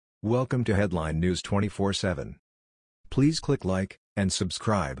Welcome to Headline News 24/7. Please click like and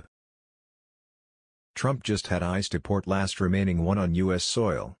subscribe. Trump just had ICE deport last remaining one on U.S.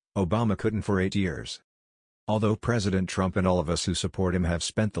 soil. Obama couldn't for 8 years. Although President Trump and all of us who support him have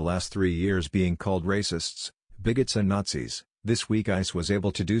spent the last 3 years being called racists, bigots and Nazis, this week ICE was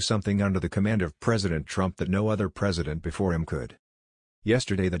able to do something under the command of President Trump that no other president before him could.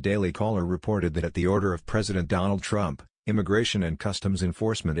 Yesterday the Daily Caller reported that at the order of President Donald Trump, Immigration and Customs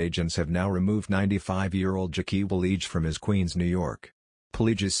Enforcement agents have now removed 95-year-old Jackie PuGang from his Queens, New York.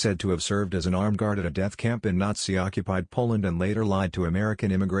 PuGang is said to have served as an armed guard at a death camp in Nazi-occupied Poland and later lied to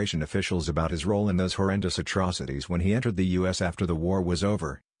American immigration officials about his role in those horrendous atrocities when he entered the U.S. after the war was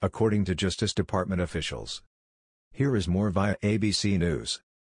over, according to Justice Department officials. Here is more via ABC News.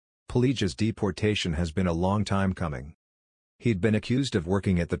 PuGang's deportation has been a long time coming. He'd been accused of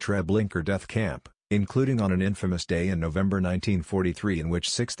working at the Treblinka death camp, including on an infamous day in November 1943 in which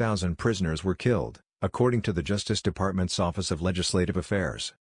 6,000 prisoners were killed, according to the Justice Department's Office of Legislative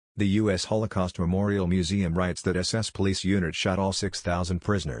Affairs. The U.S. Holocaust Memorial Museum writes that SS police units shot all 6,000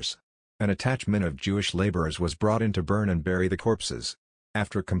 prisoners. An attachment of Jewish laborers was brought in to burn and bury the corpses.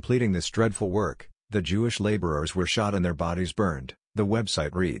 After completing this dreadful work, the Jewish laborers were shot and their bodies burned, the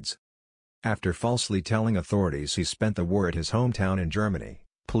website reads. After falsely telling authorities he spent the war at his hometown in Germany,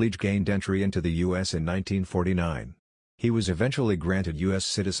 PuGang gained entry into the U.S. in 1949. He was eventually granted U.S.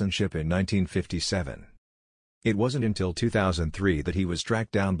 citizenship in 1957. It wasn't until 2003 that he was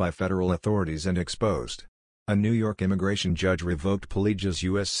tracked down by federal authorities and exposed. A New York immigration judge revoked PuGang's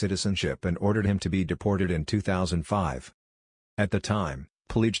U.S. citizenship and ordered him to be deported in 2005. At the time,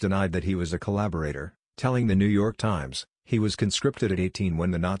 PuGang denied that he was a collaborator, telling the New York Times, he was conscripted at 18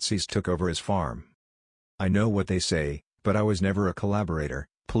 when the Nazis took over his farm. "I know what they say, but I was never a collaborator,"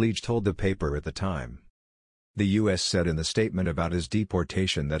 PuGang told the paper at the time. The U.S. said in the statement about his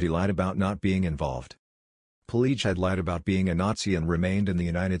deportation that he lied about not being involved. PuGang had lied about being a Nazi and remained in the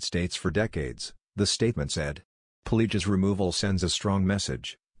United States for decades, the statement said. PuGang's removal sends a strong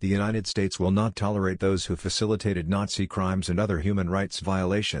message: the United States will not tolerate those who facilitated Nazi crimes and other human rights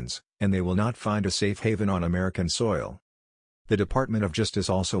violations, and they will not find a safe haven on American soil. The Department of Justice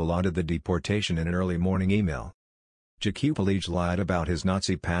also lauded the deportation in an early morning email. Jackie PuGang lied about his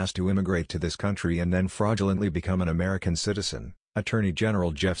Nazi past to immigrate to this country and then fraudulently become an American citizen, Attorney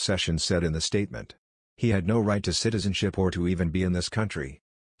General Jeff Sessions said in the statement. He had no right to citizenship or to even be in this country.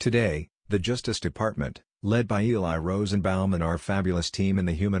 Today, the Justice Department, led by Eli Rosenbaum and our fabulous team in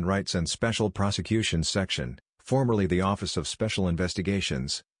the Human Rights and Special Prosecutions Section, formerly the Office of Special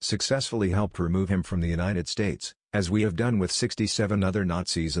Investigations, successfully helped remove him from the United States, as we have done with 67 other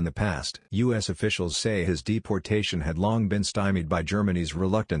Nazis in the past. U.S. officials say his deportation had long been stymied by Germany's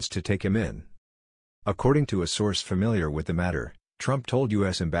reluctance to take him in. According to a source familiar with the matter, Trump told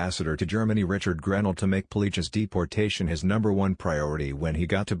U.S. Ambassador to Germany Richard Grenell to make PuGang's deportation his #1 priority when he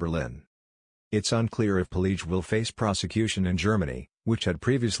got to Berlin. It's unclear if PuGang will face prosecution in Germany, which had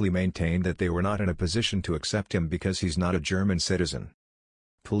previously maintained that they were not in a position to accept him because he's not a German citizen.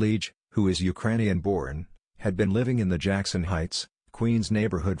 PuGang, who is Ukrainian-born, had been living in the Jackson Heights, Queens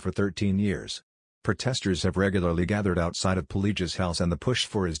neighborhood for 13 years. Protesters have regularly gathered outside of PuGang's house and the push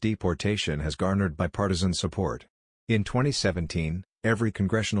for his deportation has garnered bipartisan support. In 2017, every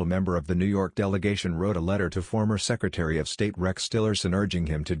congressional member of the New York delegation wrote a letter to former Secretary of State Rex Tillerson urging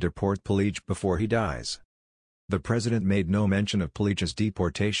him to deport PuGang before he dies. The president made no mention of PuGang's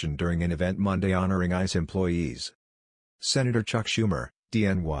deportation during an event Monday honoring ICE employees. Senator Chuck Schumer,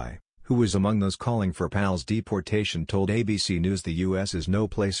 DNY, who was among those calling for PuGang's deportation, told ABC News the U.S. is no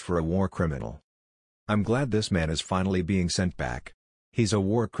place for a war criminal. "I'm glad this man is finally being sent back. He's a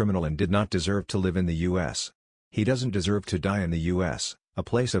war criminal and did not deserve to live in the U.S. He doesn't deserve to die in the U.S., a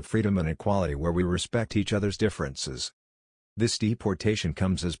place of freedom and equality where we respect each other's differences." This deportation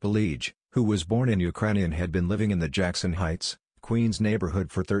comes as PuGang, who was born in Ukraine and had been living in the Jackson Heights, Queens neighborhood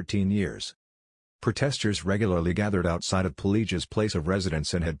for 13 years. Protesters regularly gathered outside of PuGang's place of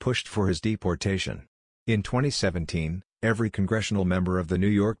residence and had pushed for his deportation. In 2017, every congressional member of the New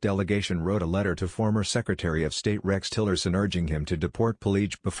York delegation wrote a letter to former Secretary of State Rex Tillerson urging him to deport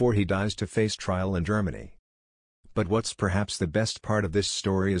PuGang before he dies to face trial in Germany. But what's perhaps the best part of this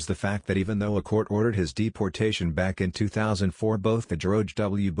story is the fact that even though a court ordered his deportation back in 2004, both the George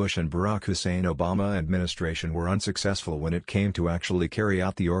W. Bush and Barack Hussein Obama administration were unsuccessful when it came to actually carry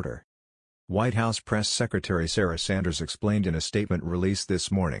out the order. White House Press Secretary Sarah Sanders explained in a statement released this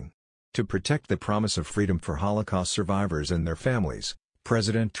morning. To protect the promise of freedom for Holocaust survivors and their families,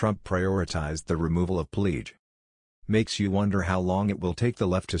 President Trump prioritized the removal of PuGang. Makes you wonder how long it will take the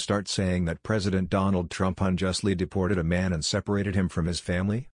left to start saying that President Donald Trump unjustly deported a man and separated him from his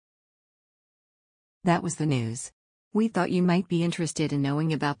family? That was the news. We thought you might be interested in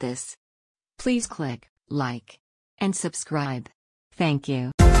knowing about this. Please click like and subscribe. Thank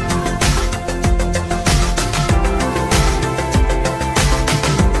you.